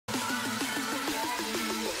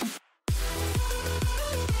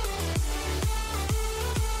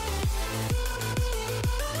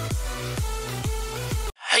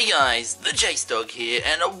Hey guys, TheJaseDawg here,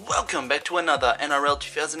 and welcome back to another NRL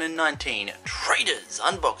 2019 Traders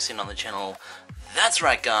unboxing on the channel. That's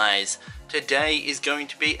right guys, today is going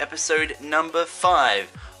to be episode number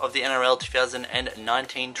 5 of the NRL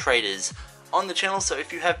 2019 Traders on the channel. So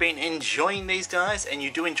if you have been enjoying these guys, and you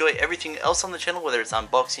do enjoy everything else on the channel, whether it's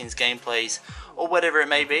unboxings, gameplays, or whatever it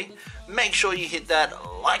may be, make sure you hit that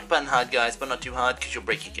like button hard guys, but not too hard because you'll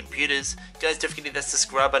break your computers. Guys, don't forget that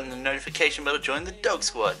subscribe button and the notification bell to join the dog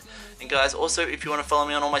squad. And guys, also if you want to follow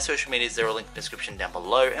me on all my social medias, there are a link in the description down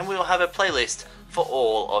below, and we will have a playlist for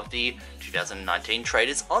all of the 2019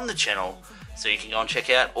 traders on the channel. So you can go and check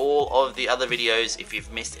out all of the other videos. If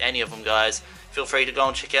you've missed any of them guys, feel free to go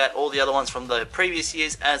and check out all the other ones from the previous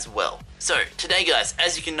years as well. So today guys,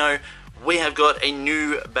 as you can know, we have got a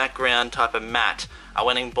new background type of mat. I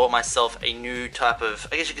went and bought myself a new type of,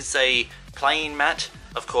 I guess you could say, playing mat.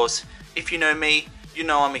 Of course, if you know me, you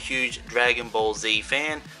know I'm a huge Dragon Ball Z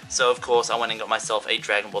fan. So of course I went and got myself a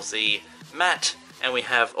Dragon Ball Z mat. And we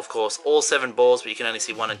have, of course, all 7 balls, but you can only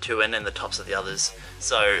see 1 and 2 and then the tops of the others.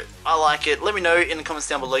 So I like it. Let me know in the comments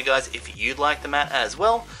down below guys if you'd like the mat as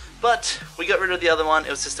well. But we got rid of the other one.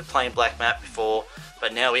 It was just a plain black mat before,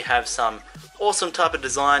 but now we have some awesome type of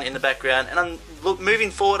design in the background, and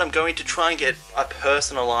moving forward I'm going to try and get a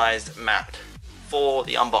personalized mat for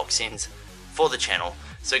the unboxings for the channel.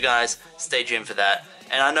 So guys, stay tuned for that.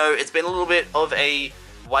 And I know it's been a little bit of a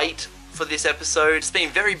wait for this episode. It's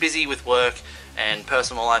been very busy with work and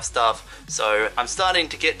personal life stuff, so I'm starting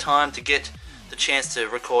to get time to get the chance to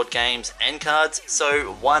record games and cards,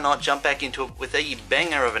 so why not jump back into it with a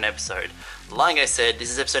banger of an episode. Like I said, this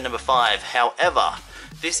is episode number 5. However,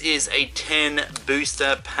 this is a 10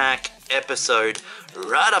 booster pack episode,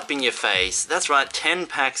 right up in your face. That's right, 10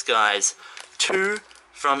 packs guys, 2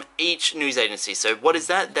 from each news agency. So what is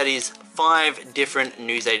that? That is 5 different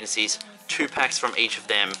news agencies, 2 packs from each of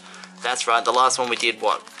them. That's right, the last one we did,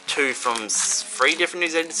 what, 2 from 3 different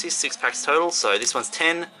news agencies, 6 packs total. So this one's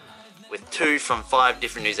 10 with 2 from 5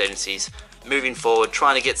 different news agencies. Moving forward,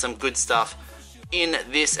 trying to get some good stuff in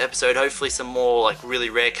this episode, hopefully some more like really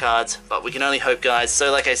rare cards, but we can only hope guys.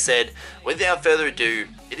 So like I said, without further ado,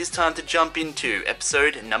 it is time to jump into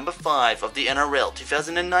episode number 5 of the NRL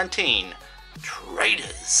 2019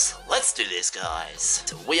 Traders. Let's do this guys.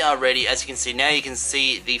 So we are ready. As you can see now, you can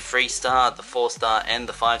see the 3-star, the 4-star and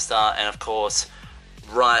the 5-star, and of course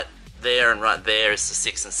right there and right there is the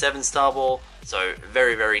 6 and 7-star ball. So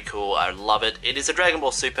very, very cool. I love it. It is a Dragon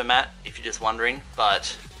Ball Super mat, if you're just wondering,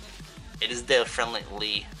 but it is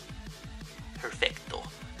definitely perfecto.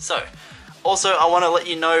 So, also I want to let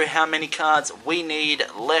you know how many cards we need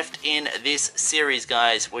left in this series,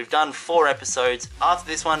 guys. We've done 4 episodes. After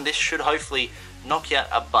this one, this should hopefully knock out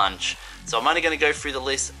a bunch. So I'm only going to go through the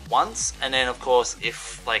list once, and then of course,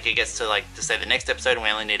 if like it gets to like to say the next episode and we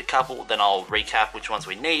only need a couple, then I'll recap which ones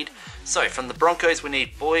we need. So from the Broncos, we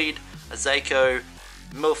need Boyd, Azeko,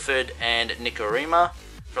 Milford, and Nikorima.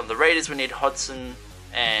 From the Raiders, we need Hodson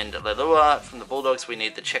and Lelua. From the Bulldogs, we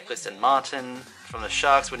need the Checklist and Martin. From the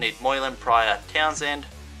Sharks, we need Moylan, Pryor, Townsend.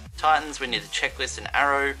 Titans, we need the Checklist and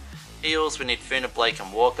Arrow. Eels, we need Funa, Blake,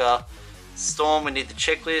 and Walker. Storm, we need the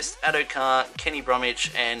Checklist, Adokar, Kenny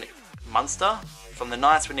Bromwich, and Munster. From the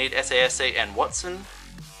Knights, we need SASA and Watson.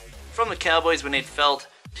 From the Cowboys, we need Felt,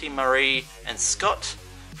 T. Marie, and Scott.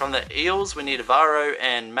 From the Eels, we need Avaro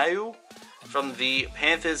and Mayu. From the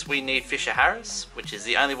Panthers, we need Fisher Harris, which is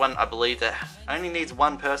the only one I believe that only needs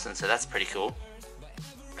 1 person, so that's pretty cool.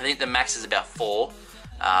 I think the max is about 4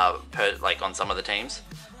 per like on some of the teams.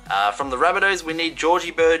 From the Rabbitohs, we need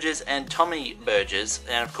Georgie Burgess and Tommy Burgess,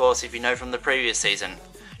 and of course, if you know from the previous season,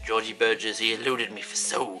 Georgie Burgess, he eluded me for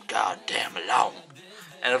so goddamn long.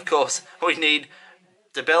 And of course, we need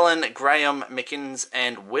DeBellin, Graham, Mickens,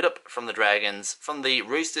 and Widdop from the Dragons. From the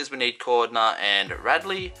Roosters, we need Cordner and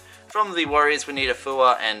Radley. From the Warriors, we need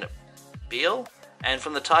Afua and Beal. And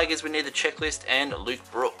from the Tigers, we need the Checklist and Luke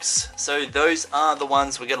Brooks. So those are the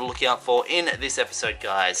ones we're going to look out for in this episode,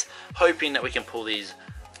 guys. Hoping that we can pull these,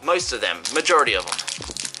 most of them, majority of them.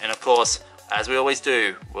 And of course, as we always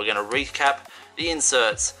do, we're going to recap the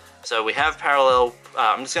inserts. So we have parallel,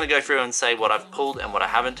 I'm just going to go through and say what I've pulled and what I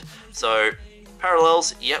haven't. So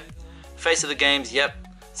parallels, yep. Face of the games, yep.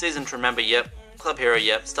 Season to remember, yep. Club hero,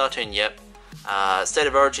 yep. Star tune, yep. State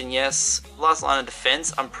of origin, yes. Last line of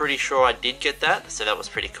defense, I'm pretty sure I did get that, so that was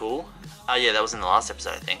pretty cool. Yeah, that was in the last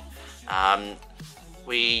episode, I think.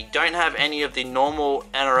 We don't have any of the normal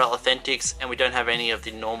NRL Authentics, and we don't have any of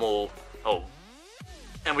the normal,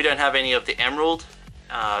 and we don't have any of the Emerald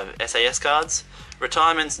SAS cards.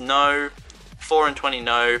 Retirements, no. 4 and 20,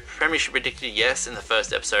 no. Premiership predicted, yes, in the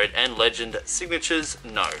first episode. And Legend signatures,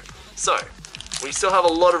 no. So, we still have a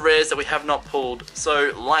lot of rares that we have not pulled.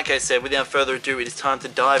 So, like I said, without further ado, it is time to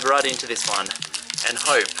dive right into this one and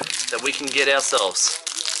hope that we can get ourselves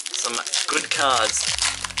some good cards.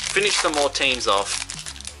 Finish some more teams off.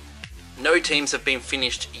 No teams have been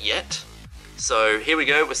finished yet. So here we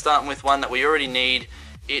go, we're starting with one that we already need.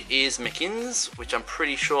 It is McInnes, which I'm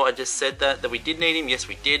pretty sure I just said that we did need him. Yes,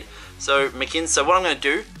 we did. So McInnes, so what I'm going to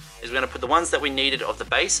do is we're going to put the ones that we needed of the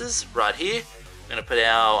bases right here. We're going to put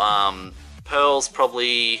our pearls,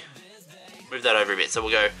 probably move that over a bit. So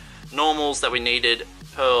we'll go normals that we needed,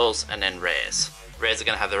 pearls, and then rares. Rares are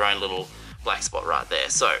going to have their own little black spot right there.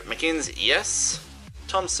 So McInnes, yes.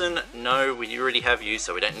 Thompson, no, we already have you,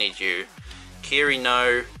 so we don't need you. Keary,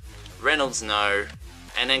 no. Reynolds, no.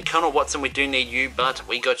 And then Connor Watson, we do need you, but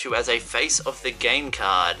we got you as a face of the game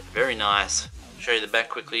card. Very nice. Show you the back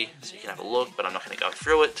quickly so you can have a look, but I'm not going to go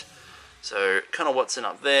through it. So Connor Watson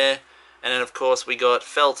up there. And then of course we got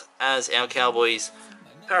Felt as our Cowboys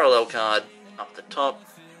parallel card up the top.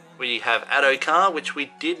 We have Adokar, which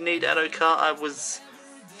we did need Adokar. I was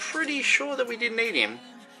pretty sure that we did need him.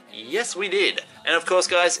 Yes, we did. And of course,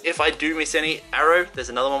 guys, if I do miss any, Arrow, there's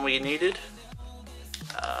another one we needed.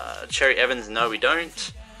 Cherry Evans, no, we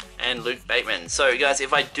don't. And Luke Bateman. So, guys,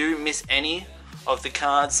 if I do miss any of the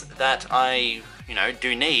cards that I,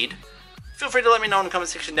 do need, feel free to let me know in the comment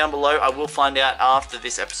section down below. I will find out after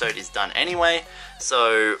this episode is done anyway.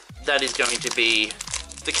 So, that is going to be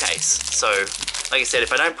the case. So, like I said,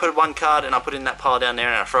 if I don't put one card and I put it in that pile down there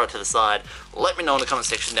and I throw it to the side, let me know in the comment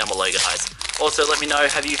section down below, guys. Also, let me know,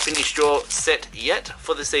 have you finished your set yet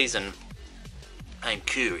for the season? I'm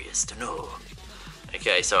curious to know.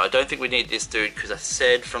 Okay, so I don't think we need this dude because I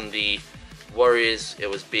said from the Warriors it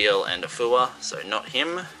was Beal and Afua, so not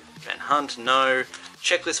him. Van Hunt, no.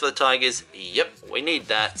 Checklist for the Tigers, yep, we need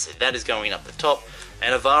that, so that is going up the top.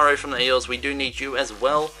 And Avaro from the Eels, we do need you as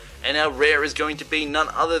well. And our rare is going to be none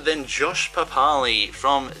other than Josh Papali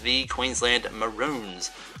from the Queensland Maroons.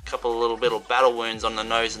 Couple of little bit of battle wounds on the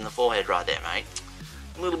nose and the forehead right there, mate.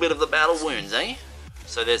 A little bit of the battle wounds, eh?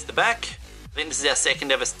 So there's the back. I think this is our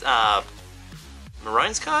second ever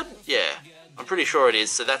Maroons card? Yeah, I'm pretty sure it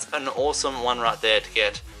is. So that's an awesome one right there to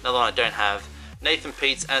get. Another one I don't have. Nathan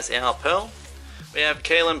Peets as our Pearl. We have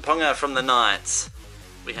Kalen Ponga from the Knights.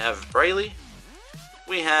 We have Brayley.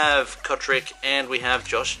 We have Kotrick. And we have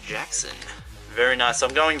Josh Jackson. Very nice. So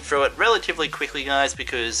I'm going through it relatively quickly, guys,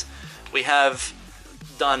 because we have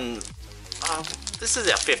done, this is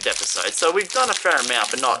our 5th episode, so we've done a fair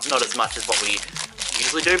amount, but not as much as what we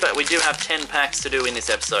usually do, but we do have 10 packs to do in this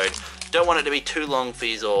episode. Don't want it to be too long for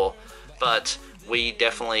you all, but we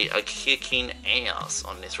definitely are kicking ass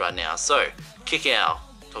on this right now. So, kick out.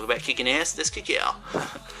 Talk about kicking ass, let's kick out.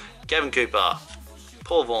 Gavin Cooper,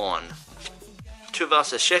 Paul Vaughan,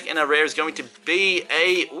 Tuvasa and our rare is going to be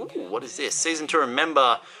a, what is this? Season to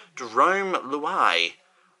Remember, Jerome Luai.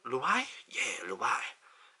 Luai? Yeah, Luai.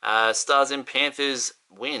 Stars and Panthers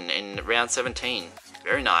win in round 17.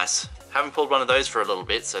 Very nice. Haven't pulled one of those for a little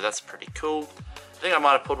bit, so that's pretty cool. I think I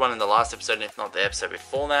might have pulled one in the last episode, and if not the episode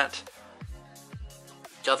before that.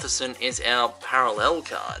 Gutherson is our parallel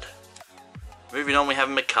card. Moving on, we have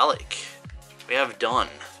McCulloch. We have Don,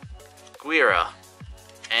 Guira,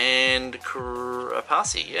 and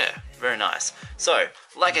Apasi. Yeah, very nice. So,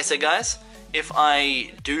 like I said, guys, if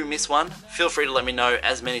I do miss one, feel free to let me know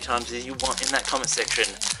as many times as you want in that comment section,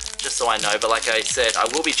 just so I know. But like I said, I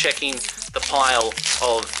will be checking the pile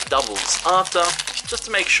of doubles after, just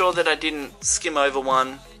to make sure that I didn't skim over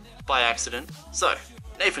one by accident. So,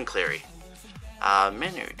 Nathan Cleary.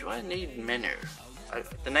 Menu. Do I need menu?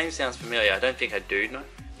 The name sounds familiar. I don't think I do, no?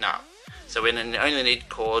 No. So we only need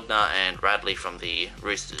Cordner and Radley from the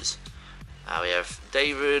Roosters. We have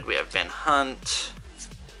David, we have Ben Hunt.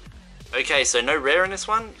 Okay, so no rare in this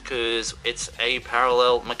one, because it's a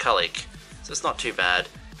parallel McCulloch. So it's not too bad.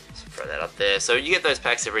 So throw that up there. So you get those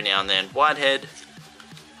packs every now and then. Whitehead,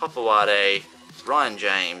 Hopawade, Ryan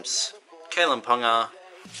James, Kalen Ponga,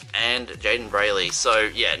 and Jaden Brayley. So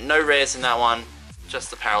yeah, no rares in that one, just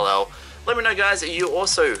the parallel. Let me know, guys, are you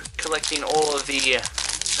also collecting all of the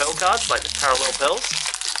Pearl cards, like the parallel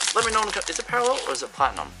Pearls? Let me know, is it parallel or is it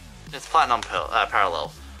platinum? It's platinum Pearl,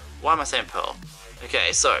 parallel. Why am I saying Pearl?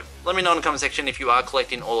 Okay, so let me know in the comment section if you are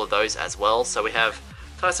collecting all of those as well. So we have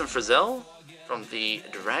Tyson Frizzell from the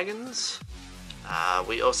Dragons.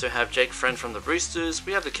 We also have Jake Friend from the Roosters.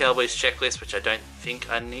 We have the Cowboys checklist, which I don't think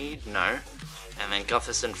I need, no. And then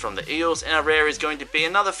Gutherson from the Eels. And our rare is going to be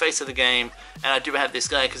another face of the game. And I do have this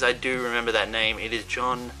guy because I do remember that name. It is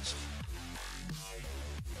John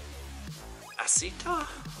Asita?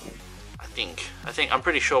 I'm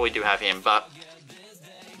pretty sure we do have him, but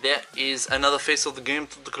there is another face of the game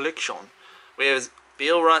to the collection. We have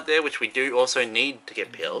Beal right there, which we do also need to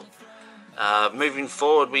get peeled. Moving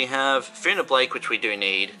forward, we have Fiona Blake, which we do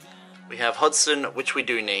need. We have Hodgson, which we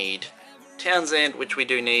do need. Townsend, which we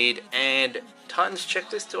do need. And Titans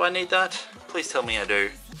checklist, do I need that? Please tell me I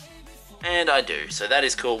do. And I do, so that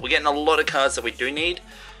is cool. We're getting a lot of cards that we do need.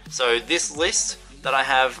 So this list that I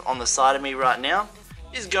have on the side of me right now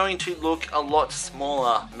is going to look a lot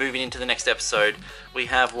smaller moving into the next episode. We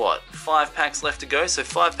have, what, 5 packs left to go? So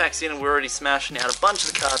 5 packs in and we're already smashing out a bunch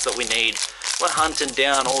of the cards that we need. We're hunting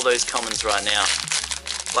down all those commons right now,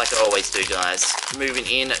 like I always do, guys. Moving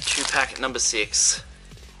in to pack number 6.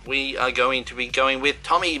 We are going to be going with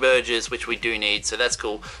Tommy Burgess, which we do need, so that's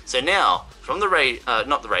cool. So now, from the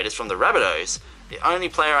from the Rabbitohs, the only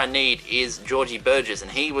player I need is Georgie Burgess,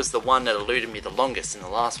 and he was the one that eluded me the longest in the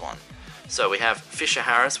last one. So we have Fisher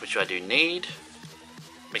Harris, which I do need.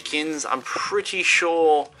 McKinns, I'm pretty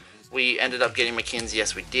sure we ended up getting McKinns.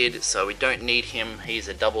 Yes, we did, so we don't need him. He's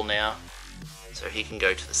a double now, so he can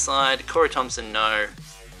go to the side. Corey Thompson, no.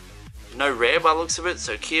 No rare by the looks of it,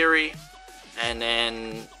 so Kiri. And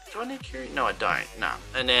then, do I need Kiri? No, I don't. No.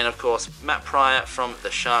 And then, of course, Matt Pryor from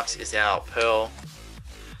the Sharks is our Pearl.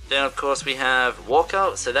 Then, of course, we have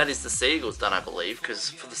Walker. So that is the Seagulls done, I believe. Because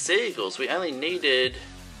for the Seagulls, we only needed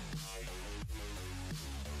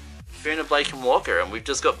Fiona Blake and Walker. And we've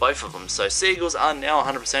just got both of them. So Seagulls are now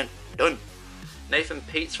 100% done. Nathan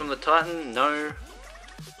Peets from the Titan. No.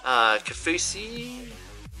 Kafusi.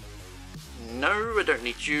 No, I don't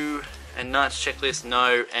need you. And Knights checklist.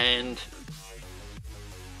 No. And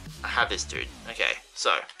I have this dude. Okay,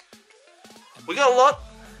 so we got a lot.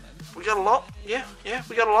 We got a lot. Yeah,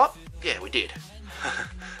 we got a lot. Yeah, we did.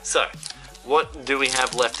 So, what do we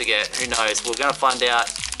have left to get? Who knows? We're going to find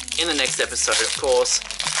out in the next episode, of course.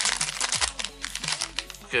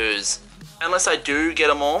 Because unless I do get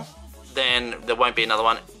them all, then there won't be another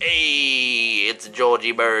one. Hey, it's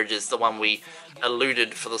Georgie Burgess, the one we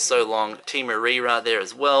eluded for so long. T. Marie right there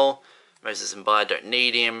as well. Moses Mbai, don't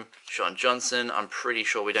need him. Sean Johnson, I'm pretty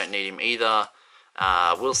sure we don't need him either.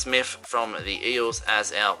 Will Smith from the Eels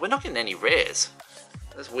as our... We're not getting any rares.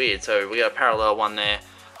 That's weird. So we got a parallel one there.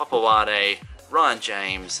 Hopawade, Ryan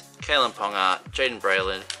James, Kalen Ponga, Jaden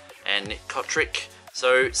Braylon, and Nick Kotrick.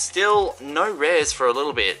 So still no rares for a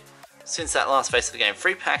little bit since that last phase of the game.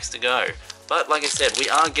 3 packs to go. But like I said, we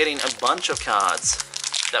are getting a bunch of cards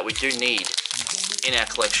that we do need in our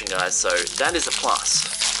collection, guys. So that is a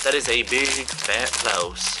plus. That is a big fat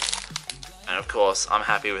plus. And of course, I'm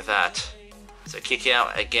happy with that. So kick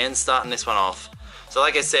out again, starting this one off. So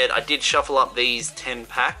like I said, I did shuffle up these 10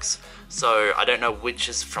 packs. So I don't know which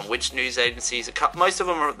is from which news agencies. Most of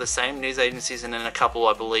them are the same news agencies, and then a couple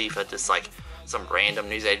I believe are just like some random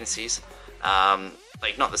news agencies.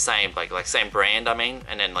 Like not the same, like same brand I mean,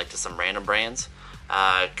 and then like just some random brands.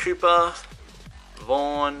 Cooper,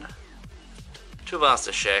 Vaughn,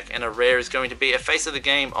 Tuvastashek, and a rare is going to be a face of the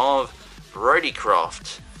game of Brodie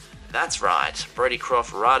Croft. That's right, Brodie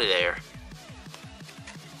Croft right there.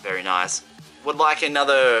 Very nice. Would like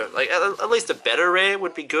another, like at least a better rare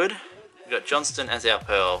would be good. We got Johnston as our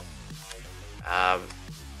Pearl.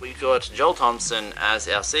 We got Joel Thompson as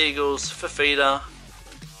our Seagulls. Fafita,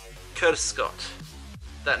 Curtis Scott.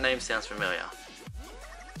 That name sounds familiar.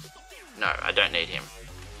 No, I don't need him.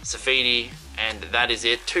 Safidi, and that is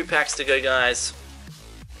it. 2 packs to go, guys.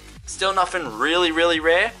 Still nothing really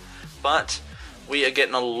rare, but we are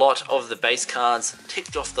getting a lot of the base cards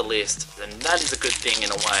ticked off the list, and that is a good thing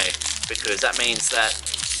in a way, because that means that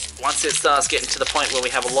once it starts getting to the point where we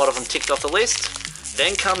have a lot of them ticked off the list,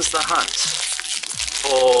 then comes the hunt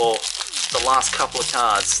for the last couple of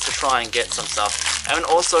cards to try and get some stuff. And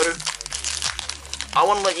also, I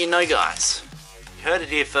want to let you know, guys, you heard it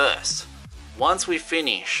here first. Once we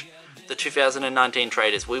finish the 2019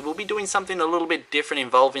 traders, we will be doing something a little bit different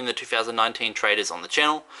involving the 2019 traders on the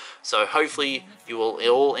channel. So hopefully you will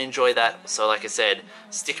all enjoy that. So like I said,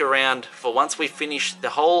 stick around for once we finish the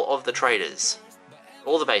whole of the traders,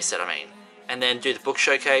 all the base set I mean, and then do the book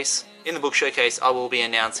showcase. In the book showcase, I will be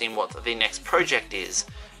announcing what the next project is,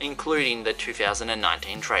 including the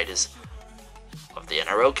 2019 traders of the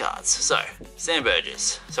NRL cards. So, Sam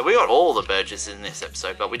Burgess. So we got all the Burgess in this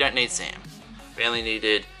episode, but we don't need Sam. We only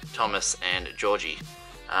needed Thomas and Georgie.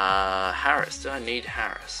 Harris. Do I need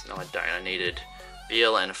Harris? No, I don't. I needed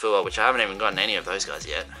Beal and Fua, which I haven't even gotten any of those guys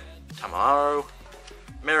yet. Tamaro.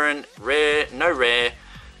 Mirren. Rare. No rare.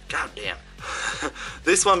 God damn.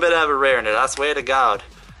 This one better have a rare in it, I swear to God.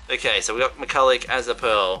 Okay, so we got McCulloch as a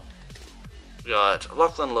Pearl. We got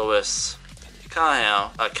Lachlan Lewis. Kahu,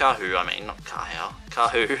 I mean, not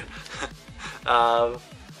Kahu.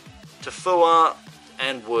 Tafua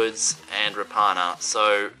and Woods and Rapana.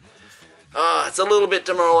 So It's a little bit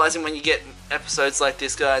demoralizing when you get episodes like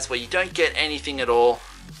this, guys, where you don't get anything at all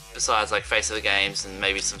besides like face of the games and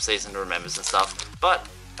maybe some season to remembers and stuff. But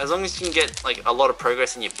as long as you can get like a lot of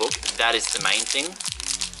progress in your book, that is the main thing.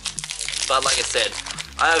 But like I said,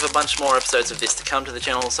 I have a bunch more episodes of this to come to the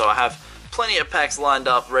channel, so I have plenty of packs lined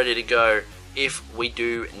up ready to go if we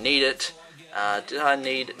do need it. Did I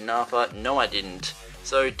need Napa? No, I didn't.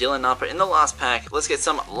 So Dylan Napa in the last pack. Let's get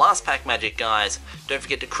some last pack magic, guys. Don't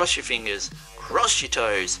forget to cross your fingers, cross your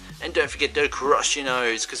toes, and don't forget to cross your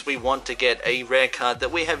nose, because we want to get a rare card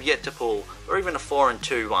that we have yet to pull, or even a 4 and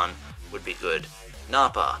 2 one would be good.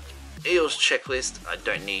 Napa. Eels checklist, I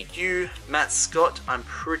don't need you. Matt Scott, I'm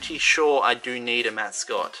pretty sure I do need a Matt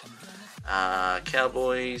Scott.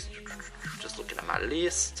 Cowboys, just looking at my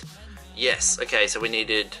list. Yes, okay, so we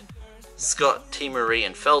needed Scott, T. Marie,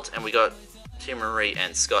 and Felt, and we got T. Marie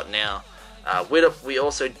and Scott now. Widdup we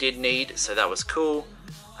also did need, so that was cool.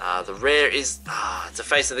 The rare is, it's a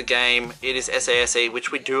face of the game. It is SASE,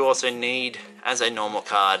 which we do also need as a normal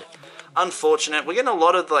card. Unfortunate, we're getting a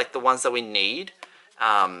lot of like the ones that we need.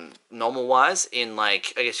 Normal wise in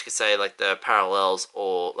like, I guess you could say like the parallels,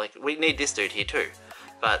 or like we need this dude here too,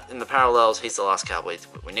 but in the parallels he's the last cowboy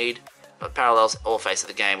we need, but parallels or face of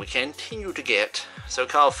the game we continue to get. So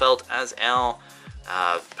Carl Felt as our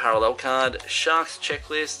parallel card. Sharks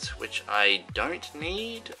checklist, which I don't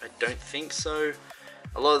need, I don't think so.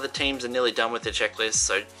 A lot of the teams are nearly done with their checklist,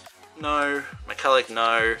 so no. McCulloch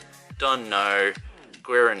no, Don no,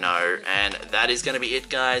 Guerra no, and that is going to be it,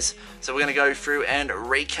 guys. So we're going to go through and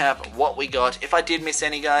recap what we got. If I did miss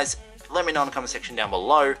any, guys, let me know in the comment section down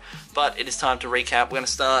below, but it is time to recap. We're going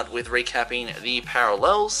to start with recapping the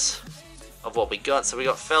parallels of what we got. So we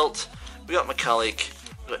got Felt, we got McCulloch,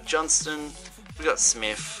 we got Johnston, we got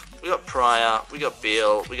Smith, we got Pryor, we got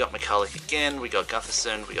Beal, we got McCulloch again, we got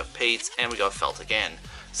Gutherson, we got Peets, and we got Felt again.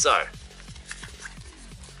 So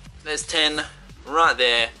there's 10 right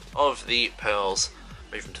there of the pearls.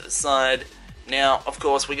 Move them to the side. Now, of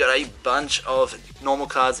course, we got a bunch of normal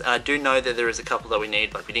cards, and I do know that there is a couple that we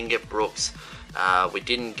need. Like, we didn't get Brooks, we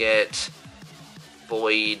didn't get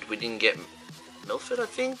Boyd, we didn't get Milford, I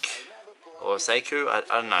think, or Sekou, I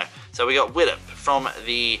don't know. So we got Widdup from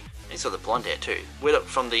the, he's got the blonde hair too. Widdup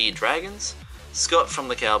from the Dragons, Scott from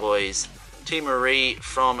the Cowboys, T. Marie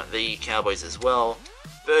from the Cowboys as well,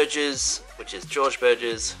 Burgess, which is George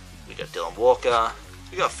Burgess, we got Dylan Walker,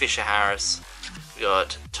 we got Fisher Harris, we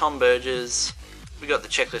got Tom Burgess, we got the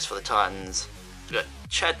checklist for the Titans, we got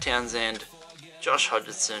Chad Townsend, Josh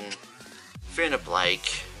Hodgson, Fiona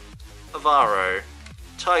Blake, Avaro,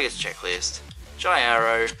 Tigers checklist, Jai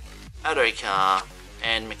Arrow, Ado Carr,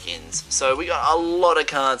 and McKinns. So we got a lot of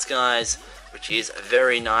cards, guys, which is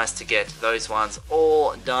very nice to get those ones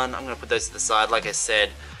all done. I'm going to put those to the side. Like I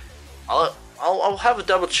said, I'll have a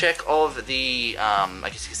double check of the, I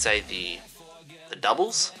guess you could say the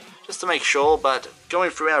doubles, just to make sure. But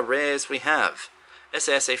going through our rares, we have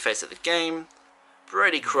SASA face of the game,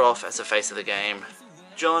 Brody Croft as a face of the game,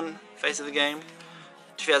 John face of the game,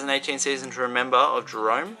 2018 season to remember of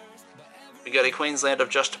Jerome. We got a Queensland of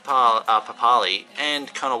Josh Papali,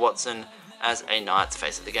 and Connor Watson as a Knights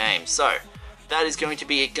face of the game. So that is going to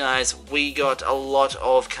be it, guys. We got a lot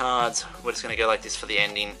of cards. We're just going to go like this for the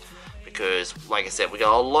ending, because like I said, we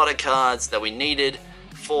got a lot of cards that we needed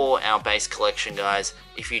for our base collection, guys.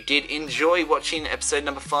 If you did enjoy watching episode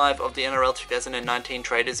number 5 of the NRL 2019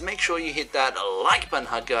 Traders, make sure you hit that like button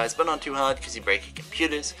hard, guys, but not too hard because you break your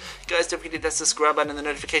computers. Guys, don't forget that subscribe button and the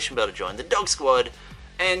notification bell to join the dog squad.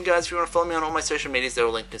 And guys, if you want to follow me on all my social medias, they're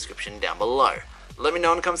all linked in the description down below. Let me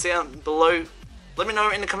know in the comments down below. Let me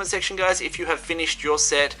know in the comment section, guys, if you have finished your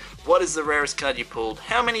set. What is the rarest card you pulled?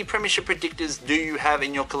 How many Premiership Predictors do you have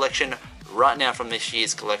in your collection right now from this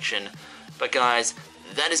year's collection? But guys,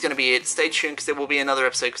 that is going to be it. Stay tuned, because there will be another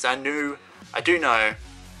episode, because I do know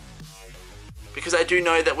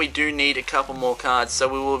that we do need a couple more cards, so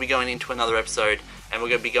we will be going into another episode, and we're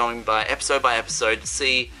going to be going by episode to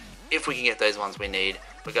see if we can get those ones we need.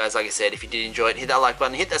 But guys, like I said, if you did enjoy it, hit that like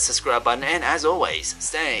button, hit that subscribe button, and as always,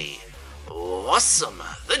 stay awesome.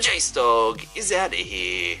 The JaseDawg is out of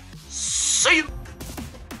here. See you!